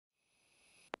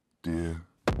dear.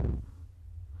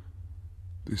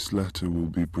 This letter will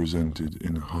be presented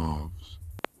in halves,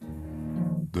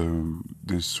 though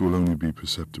this will only be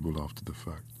perceptible after the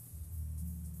fact.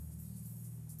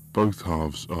 Both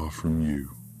halves are from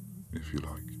you, if you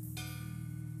like.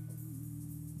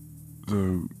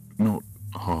 Though not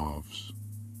halves.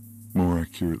 More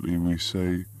accurately, we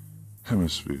say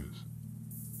hemispheres.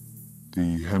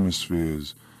 The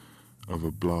hemispheres of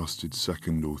a blasted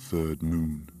second or third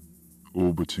moon,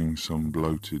 orbiting some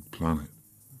bloated planet.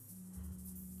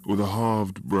 Or the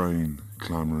halved brain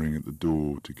clamouring at the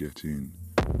door to get in,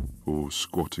 or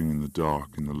squatting in the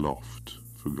dark in the loft,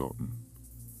 forgotten.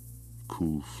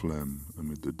 Cool phlegm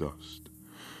amid the dust.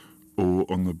 Or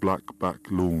on the black back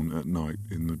lawn at night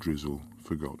in the drizzle,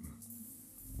 forgotten.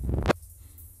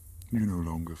 You no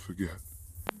longer forget.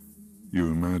 You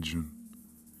imagine.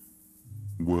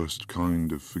 Worst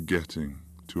kind of forgetting,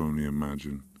 to only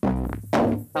imagine.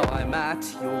 How I'm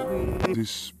at your...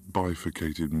 This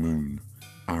bifurcated moon,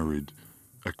 arid,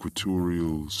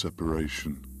 equatorial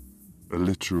separation, a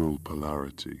literal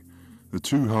polarity. The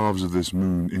two halves of this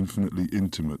moon infinitely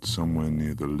intimate somewhere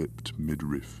near the lipped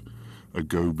midriff, a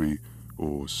Gobi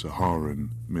or Saharan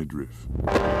midriff.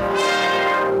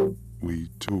 We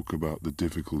talk about the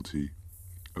difficulty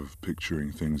of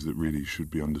picturing things that really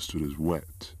should be understood as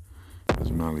wet,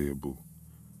 as malleable,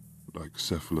 like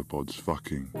cephalopods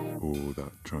fucking, or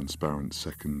that transparent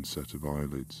second set of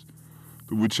eyelids,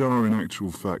 but which are in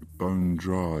actual fact bone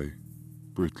dry,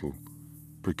 brittle,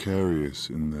 precarious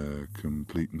in their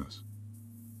completeness,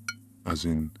 as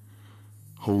in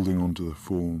holding onto the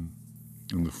form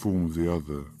and the form of the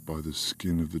other by the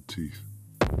skin of the teeth,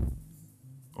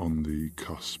 on the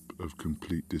cusp of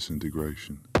complete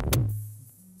disintegration,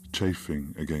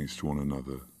 chafing against one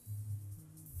another,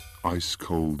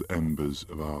 ice-cold embers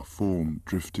of our form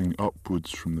drifting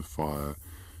upwards from the fire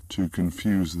to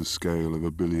confuse the scale of a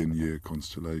billion-year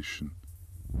constellation.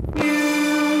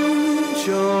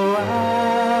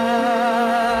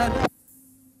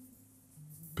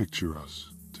 Picture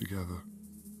us together,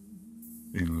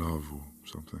 in love or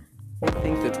something. I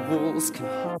think that walls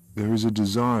can... There is a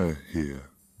desire here,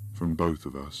 from both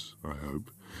of us, I hope,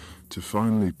 to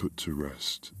finally put to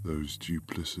rest those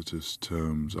duplicitous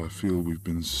terms I feel we've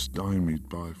been stymied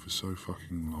by for so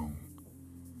fucking long.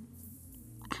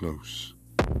 Close,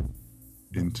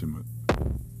 intimate,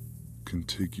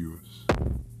 contiguous,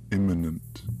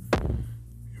 imminent.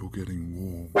 You're getting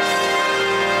warm.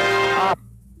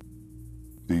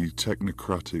 The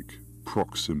technocratic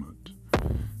proximate,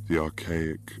 the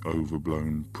archaic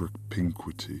overblown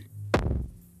propinquity.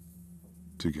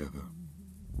 Together.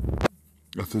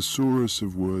 A thesaurus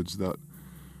of words that,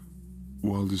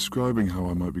 while describing how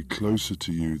I might be closer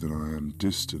to you than I am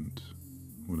distant,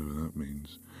 whatever that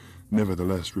means,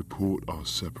 nevertheless report our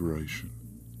separation.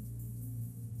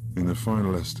 In the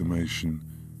final estimation,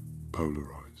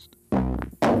 polarized.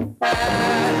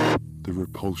 The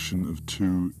repulsion of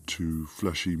two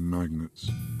fleshy magnets,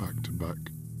 back to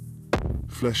back.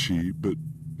 Fleshy, but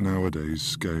nowadays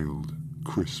scaled,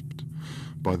 crisped,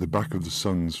 by the back of the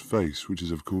sun's face, which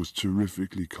is of course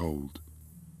terrifically cold,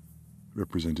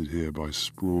 represented here by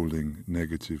sprawling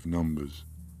negative numbers,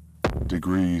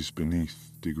 degrees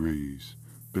beneath degrees,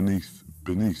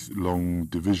 beneath long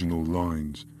divisional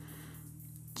lines,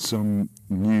 some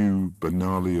new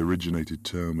banally originated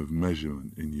term of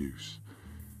measurement in use,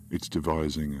 its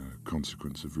devising a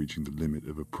consequence of reaching the limit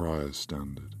of a prior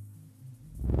standard.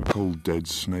 A cold dead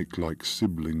snake-like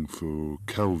sibling for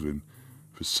Kelvin,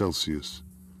 for Celsius,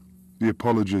 the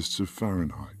apologists of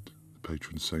Fahrenheit, the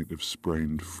patron saint of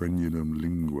sprained frenulum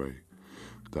linguae,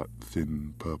 that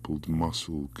thin purpled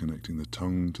muscle connecting the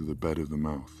tongue to the bed of the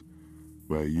mouth,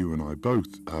 where you and I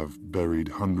both have buried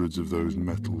hundreds of those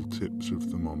metal tips of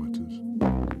thermometers.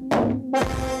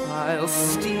 I'll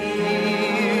steal.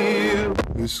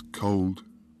 This cold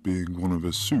being one of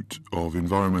a suite of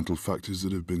environmental factors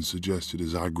that have been suggested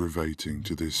as aggravating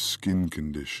to this skin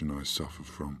condition I suffer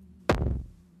from.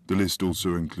 The list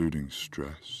also including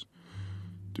stress,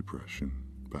 depression,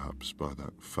 perhaps by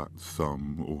that fat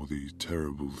thumb or the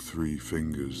terrible 3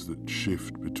 fingers that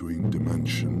shift between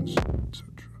dimensions,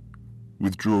 etc.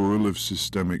 Withdrawal of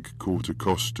systemic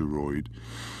corticosteroid,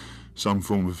 some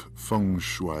form of feng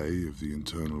shui of the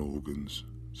internal organs,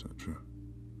 etc.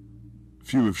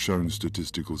 Few have shown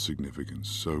statistical significance,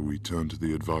 so we turn to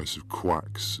the advice of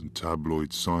quacks and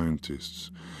tabloid scientists,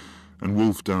 and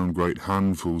wolf down great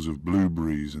handfuls of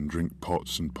blueberries and drink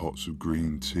pots and pots of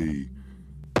green tea,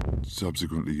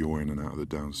 subsequently yaw in and out of the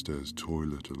downstairs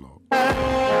toilet a lot.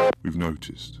 We've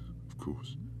noticed, of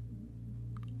course.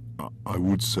 I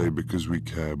would say because we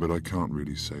care, but I can't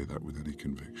really say that with any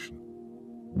conviction.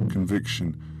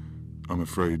 Conviction, I'm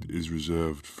afraid, is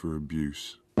reserved for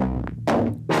abuse.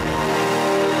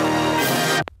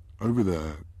 Over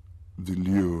there, the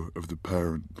lure of the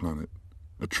parent planet,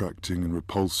 attracting and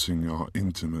repulsing our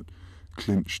intimate,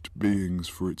 clinched beings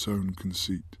for its own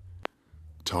conceit.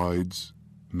 Tides,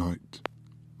 night,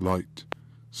 light,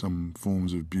 some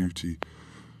forms of beauty,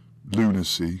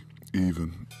 lunacy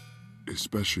even,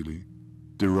 especially,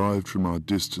 derived from our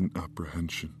distant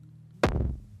apprehension.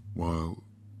 While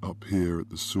up here at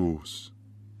the source,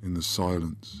 in the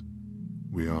silence,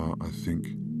 we are, I think,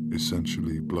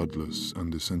 essentially bloodless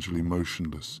and essentially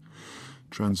motionless,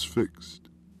 transfixed.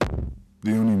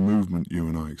 The only movement you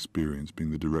and I experience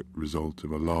being the direct result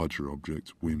of a larger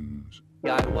object's whims.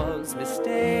 I was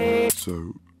mistaken.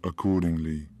 So,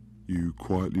 accordingly, you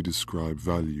quietly describe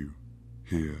value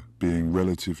here being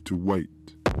relative to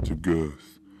weight, to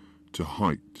girth, to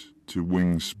height, to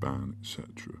wingspan,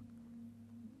 etc.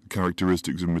 The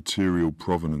characteristics of material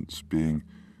provenance being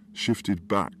shifted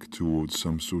back towards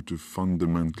some sort of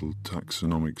fundamental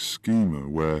taxonomic schema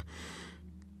where,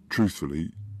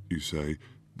 truthfully, you say,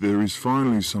 there is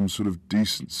finally some sort of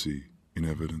decency in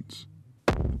evidence.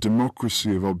 A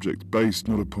democracy of objects based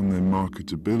not upon their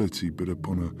marketability but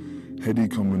upon a heady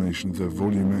combination of their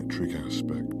volumetric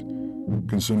aspect,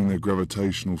 concerning their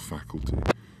gravitational faculty,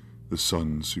 the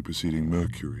sun superseding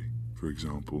Mercury, for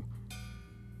example,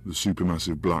 the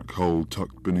supermassive black hole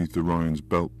tucked beneath Orion's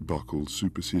belt buckle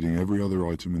superseding every other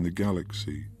item in the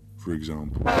galaxy, for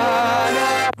example,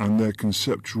 and their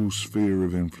conceptual sphere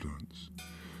of influence.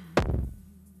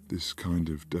 This kind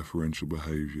of deferential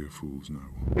behaviour fools no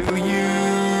one.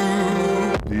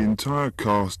 The entire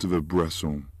cast of a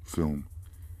Bresson film,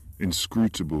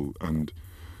 inscrutable and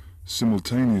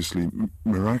simultaneously,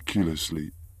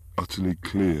 miraculously, utterly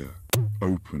clear,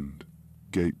 opened,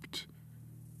 gaped,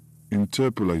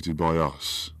 interpolated by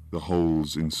us, the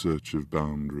holes in search of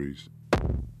boundaries.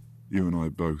 You and I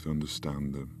both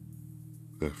understand them,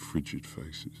 their frigid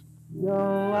faces.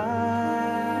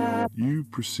 You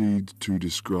proceed to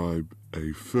describe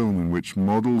a film in which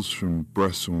models from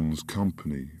Bresson's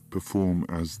company perform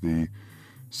as the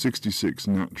 66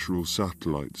 natural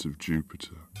satellites of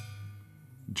Jupiter.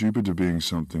 Jupiter being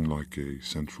something like a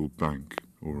central bank,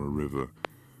 or a river,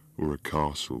 or a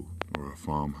castle, or a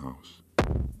farmhouse.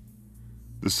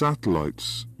 The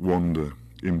satellites wander,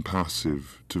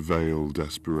 impassive to veil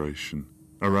desperation,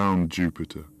 around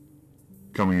Jupiter,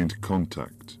 coming into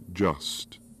contact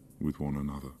just with one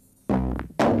another.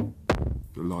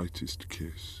 The lightest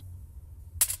kiss,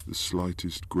 the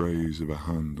slightest graze of a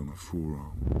hand on a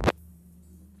forearm,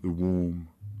 the warm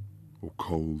or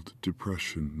cold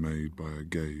depression made by a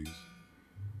gaze,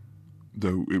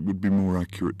 though it would be more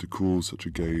accurate to call such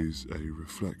a gaze a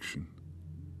reflection.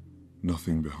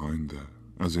 Nothing behind there,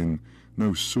 as in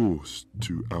no source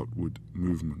to outward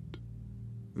movement,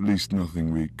 at least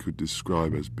nothing we could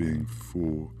describe as being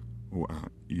for or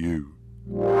at you.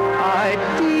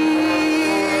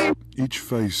 Each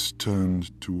face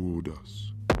turned toward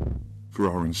us for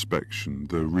our inspection,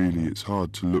 though really it's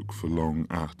hard to look for long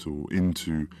at or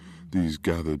into these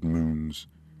gathered moons,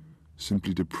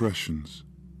 simply depressions,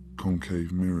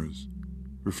 concave mirrors,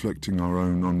 reflecting our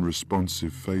own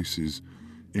unresponsive faces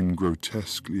in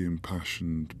grotesquely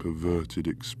impassioned, perverted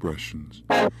expressions.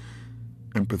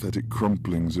 Empathetic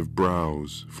crumplings of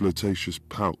brows, flirtatious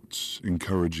pouts,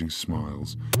 encouraging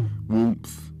smiles,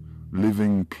 warmth,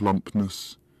 living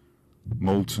plumpness,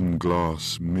 molten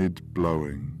glass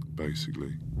mid-blowing,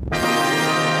 basically.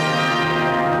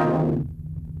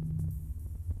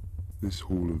 This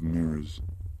hall of mirrors,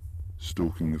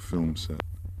 stalking the film set.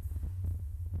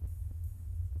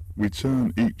 We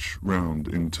turn each round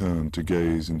in turn to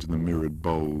gaze into the mirrored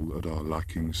bowl at our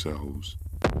lacking selves,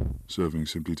 serving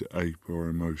simply to ape our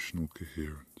emotional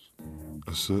coherence.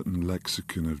 A certain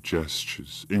lexicon of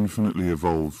gestures, infinitely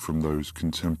evolved from those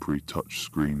contemporary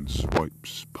touchscreen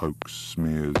swipes, pokes,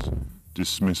 smears,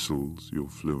 dismissals you're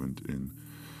fluent in.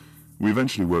 We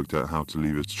eventually worked out how to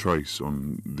leave a trace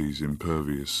on these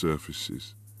impervious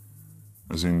surfaces,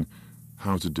 as in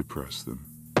how to depress them.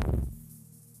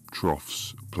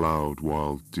 Troughs ploughed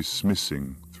while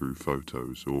dismissing through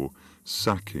photos, or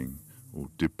sacking or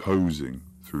deposing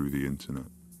through the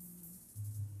internet.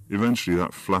 Eventually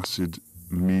that flaccid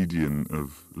median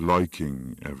of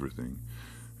liking everything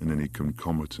and any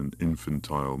concomitant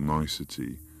infantile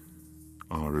nicety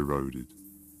are eroded,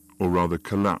 or rather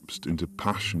collapsed into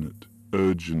passionate,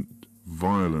 urgent,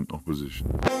 violent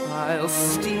opposition. I'll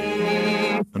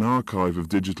steal. An archive of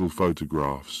digital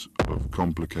photographs of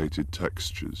complicated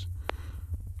textures,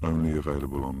 only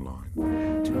available online.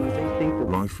 Do they think that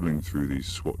Rifling through these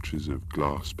swatches of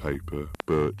glass paper,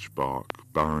 birch bark,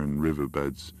 barren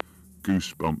riverbeds,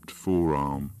 goose-bumped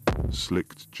forearm,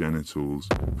 slicked genitals,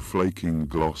 flaking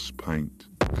gloss paint,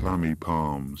 clammy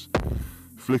palms,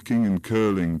 flicking and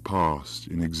curling past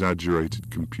in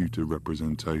exaggerated computer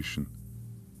representation,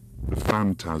 the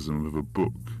phantasm of a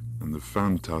book and the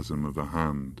phantasm of a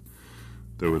hand,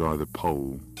 they would either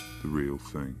poll the real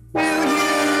thing.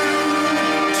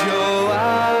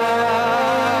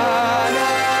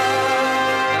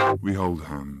 We hold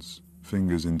hands,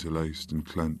 fingers interlaced and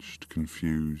clenched,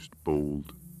 confused,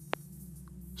 bald.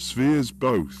 Spheres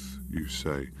both, you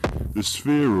say. The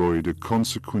spheroid a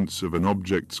consequence of an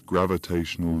object's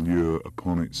gravitational lure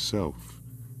upon itself,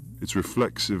 its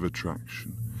reflexive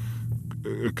attraction,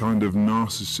 a kind of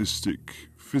narcissistic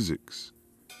physics.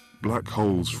 Black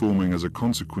holes forming as a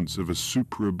consequence of a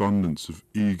superabundance of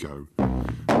ego.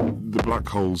 The black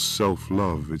hole's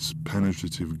self-love, its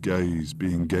penetrative gaze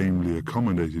being gamely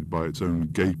accommodated by its own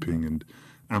gaping and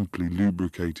amply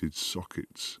lubricated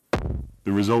sockets.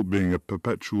 The result being a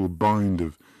perpetual bind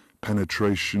of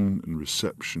penetration and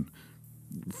reception,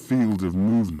 field of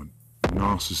movement,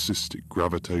 narcissistic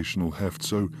gravitational heft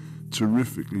so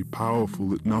terrifically powerful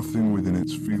that nothing within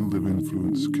its field of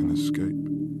influence can escape.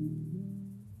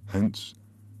 Hence,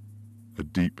 a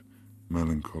deep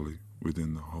melancholy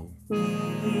within the whole.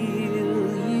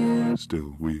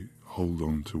 Still, we hold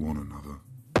on to one another,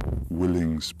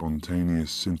 willing spontaneous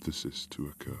synthesis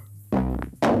to occur.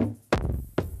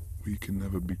 We can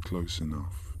never be close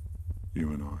enough, you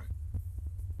and I.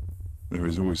 There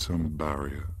is always some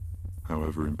barrier,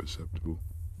 however imperceptible.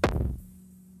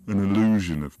 An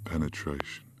illusion of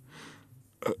penetration.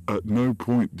 At no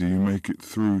point do you make it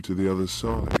through to the other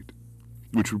side,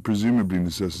 which would presumably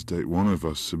necessitate one of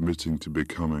us submitting to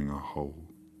becoming a whole,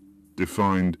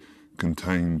 defined,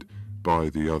 contained by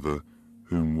the other,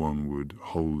 whom one would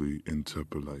wholly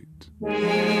interpolate.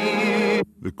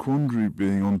 The quandary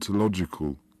being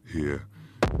ontological here,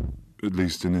 at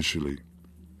least initially.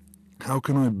 How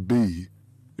can I be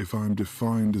if I am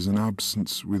defined as an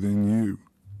absence within you?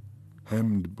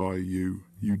 Hemmed by you,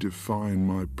 you define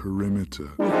my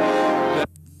perimeter.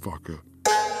 Fucker.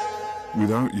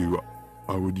 Without you,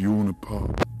 I would yawn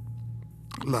apart.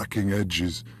 Lacking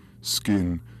edges,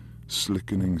 skin,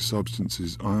 slickening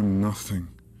substances, I am nothing.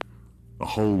 A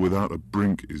hole without a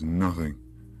brink is nothing.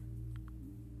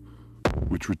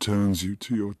 Which returns you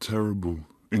to your terrible,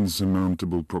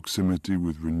 insurmountable proximity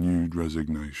with renewed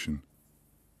resignation.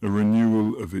 A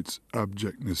renewal of its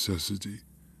abject necessity.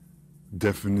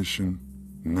 Definition,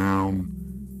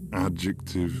 noun,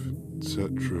 adjective,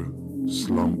 etc.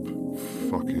 Slump,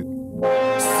 fuck it.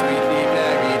 sweetly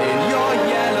buried in your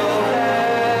yellow hair?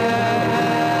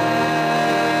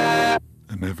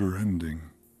 A never-ending,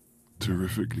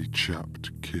 terrifically chapped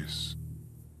kiss.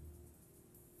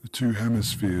 The two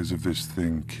hemispheres of this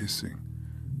thing kissing,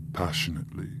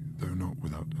 passionately, though not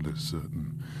without a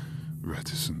certain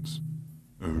reticence.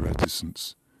 A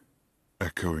reticence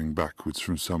echoing backwards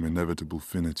from some inevitable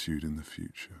finitude in the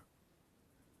future.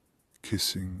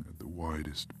 Kissing at the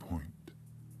widest point.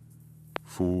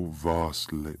 Four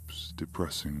vast lips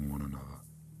depressing one another.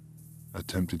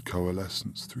 Attempted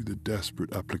coalescence through the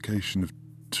desperate application of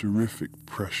terrific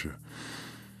pressure.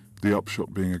 The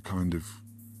upshot being a kind of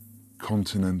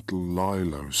continental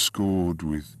lilo scored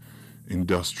with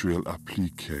industrial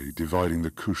applique, dividing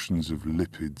the cushions of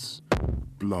lipids,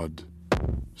 blood,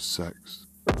 sex.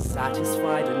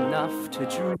 Satisfied enough to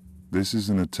dream. This is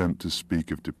an attempt to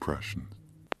speak of depressions,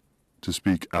 to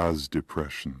speak as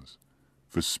depressions,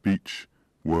 for speech,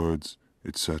 words,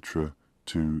 etc.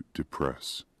 to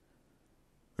depress.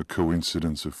 A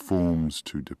coincidence of forms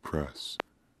to depress.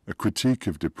 A critique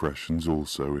of depressions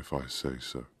also, if I say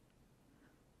so.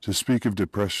 To speak of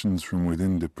depressions from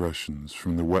within depressions,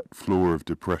 from the wet floor of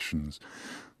depressions,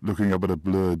 looking up at a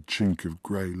blurred chink of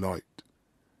grey light.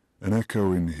 An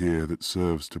echo in here that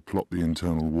serves to plot the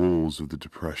internal walls of the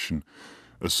depression.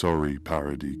 A sorry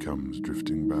parody comes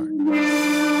drifting back.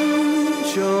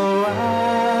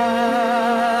 Joanna,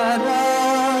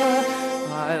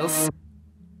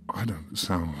 I don't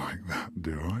sound like that,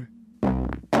 do I?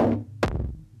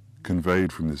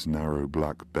 Conveyed from this narrow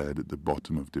black bed at the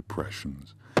bottom of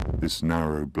depressions, this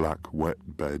narrow black wet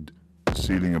bed, the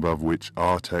ceiling above which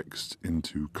are texted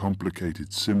into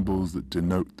complicated symbols that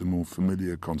denote the more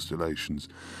familiar constellations,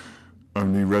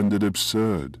 only rendered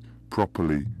absurd,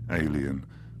 properly alien,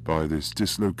 by this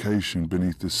dislocation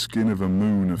beneath the skin of a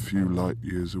moon a few light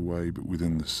years away but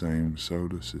within the same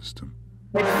solar system.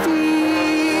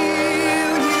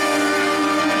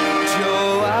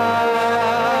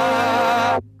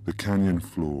 The the canyon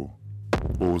floor,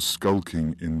 or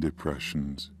skulking in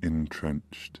depressions,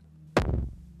 entrenched.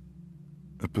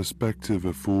 A perspective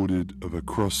afforded of a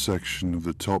cross-section of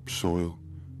the topsoil,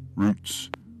 roots,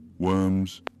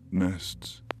 worms,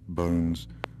 nests, bones,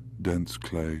 dense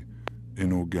clay,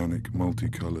 inorganic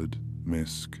multicoloured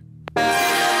misc,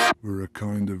 where a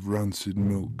kind of rancid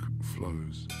milk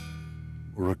flows,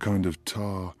 or a kind of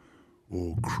tar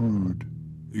or crude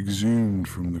exhumed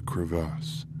from the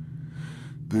crevasse.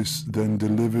 This then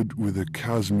delivered with a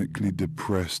chasmically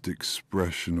depressed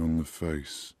expression on the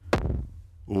face,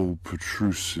 all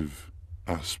protrusive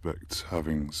aspects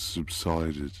having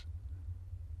subsided.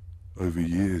 Over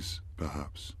years,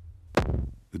 perhaps,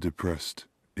 the depressed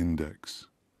index,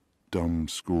 dumb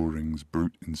scorings,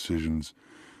 brute incisions,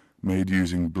 made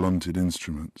using blunted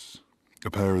instruments, a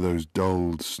pair of those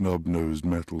dulled, snub-nosed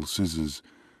metal scissors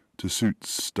to suit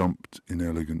stumped,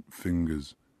 inelegant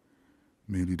fingers,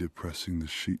 merely depressing the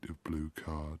sheet of blue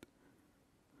card.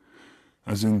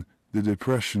 As in the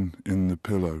depression in the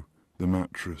pillow, the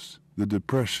mattress, the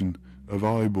depression of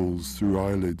eyeballs through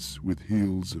eyelids with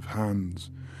heels of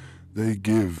hands, they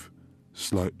give,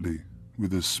 slightly,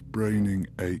 with a spraining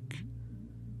ache,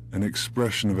 an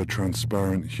expression of a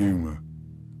transparent humour,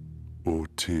 or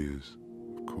tears,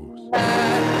 of course.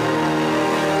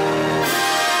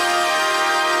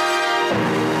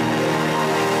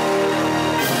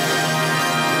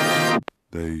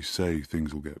 They say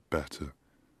things will get better.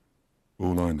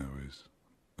 All I know is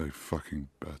they fucking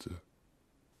better.